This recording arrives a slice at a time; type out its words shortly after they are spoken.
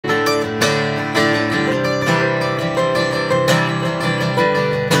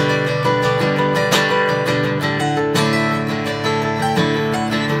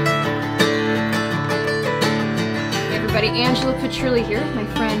Chloe here with my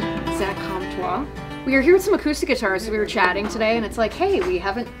friend Zach Comtois. We are here with some acoustic guitars, so we were chatting today, and it's like, hey, we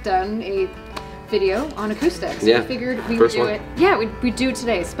haven't done a video on acoustics. Yeah. We figured we would do it. Yeah, we'd do it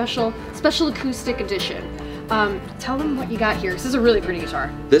today. Special acoustic edition. Tell them what you got here. This is a really pretty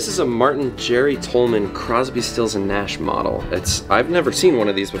guitar. This is a Martin Gerry Tolman Crosby, Stills and Nash model. I've never seen one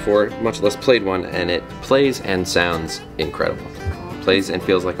of these before, much less played one, and it plays and sounds incredible. Plays and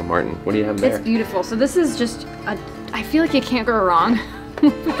feels like a Martin. What do you have there? It's beautiful. So this is just I feel like you can't go wrong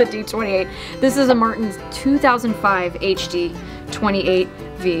with the D28. This is a Martin's 2005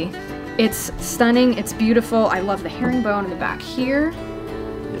 HD-28V. It's stunning, it's beautiful. I love the herringbone in the back here.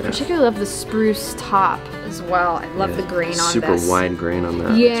 Yeah. Particularly love the spruce top as well. I love the grain on super this. Super wide grain on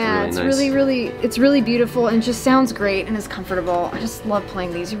that. Yeah, it's really nice. it's really beautiful and it just sounds great and is comfortable. I just love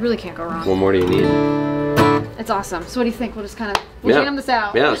playing these. You really can't go wrong. What more do you need? It's awesome. So what do you think? We'll just kind of jam this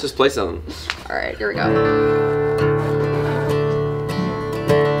out. Yeah, let's just play something. All right, here we go.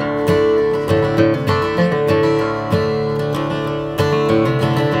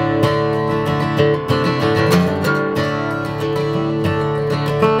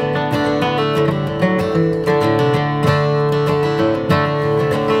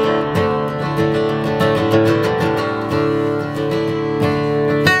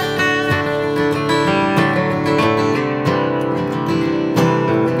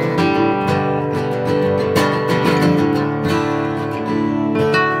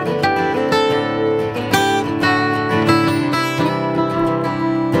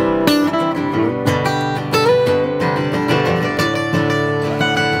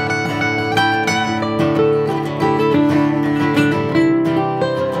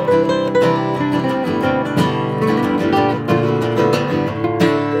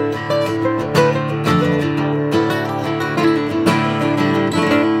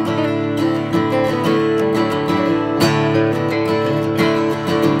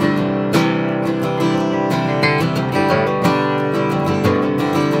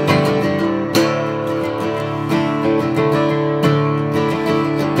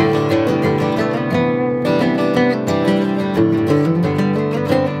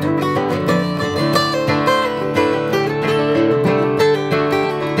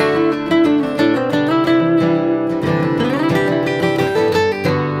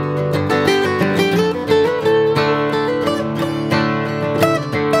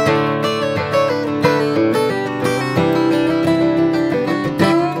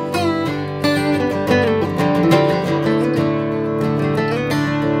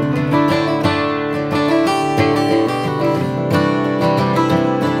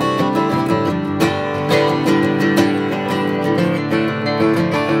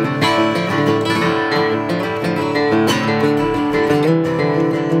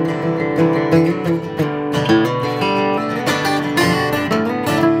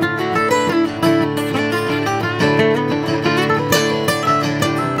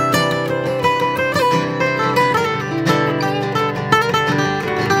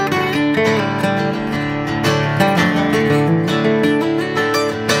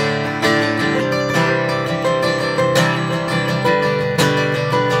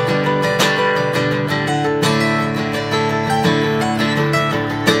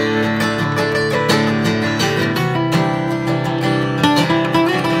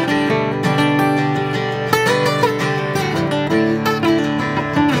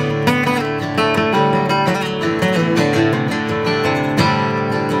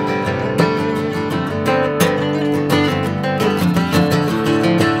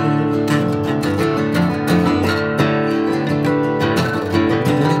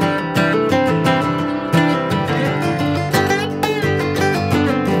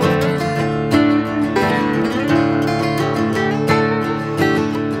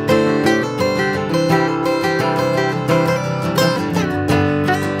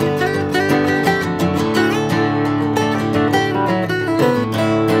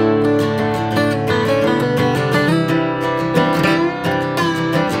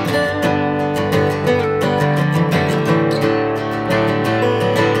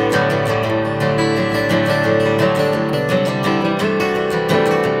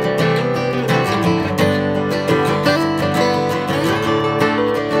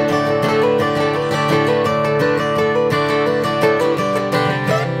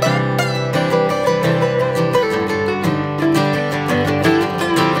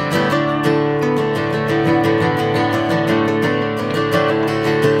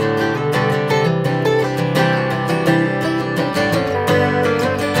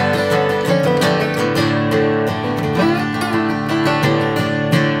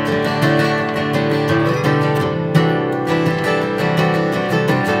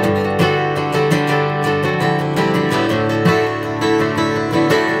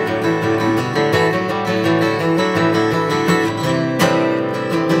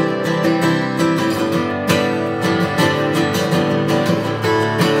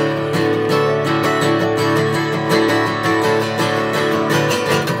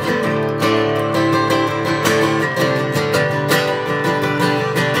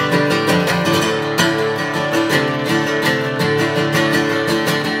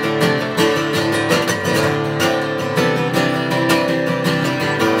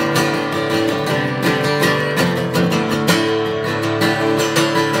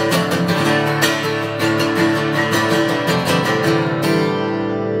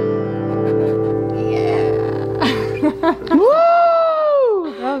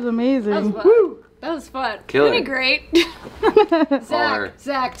 was fun. Killer. Pretty great.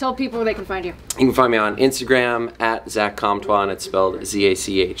 Zach, tell people where they can find you. You can find me on Instagram at Zach Comtois, and it's spelled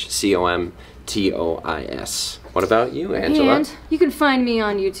Z-A-C-H-C-O-M-T-O-I-S. What about you, Angela? And you can find me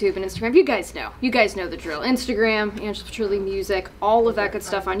on YouTube and Instagram. You guys know. You guys know the drill. Instagram, Angela Petrilli Music, all of that good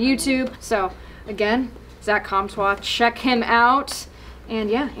stuff on YouTube. So, again, Zach Comtois, check him out. And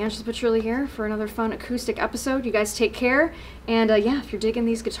yeah, Angela Petrilli here for another fun acoustic episode. You guys take care. And yeah, if you're digging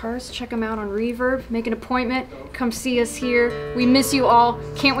these guitars, check them out on Reverb. Make an appointment. Come see us here. We miss you all.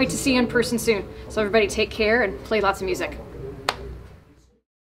 Can't wait to see you in person soon. So everybody take care and play lots of music.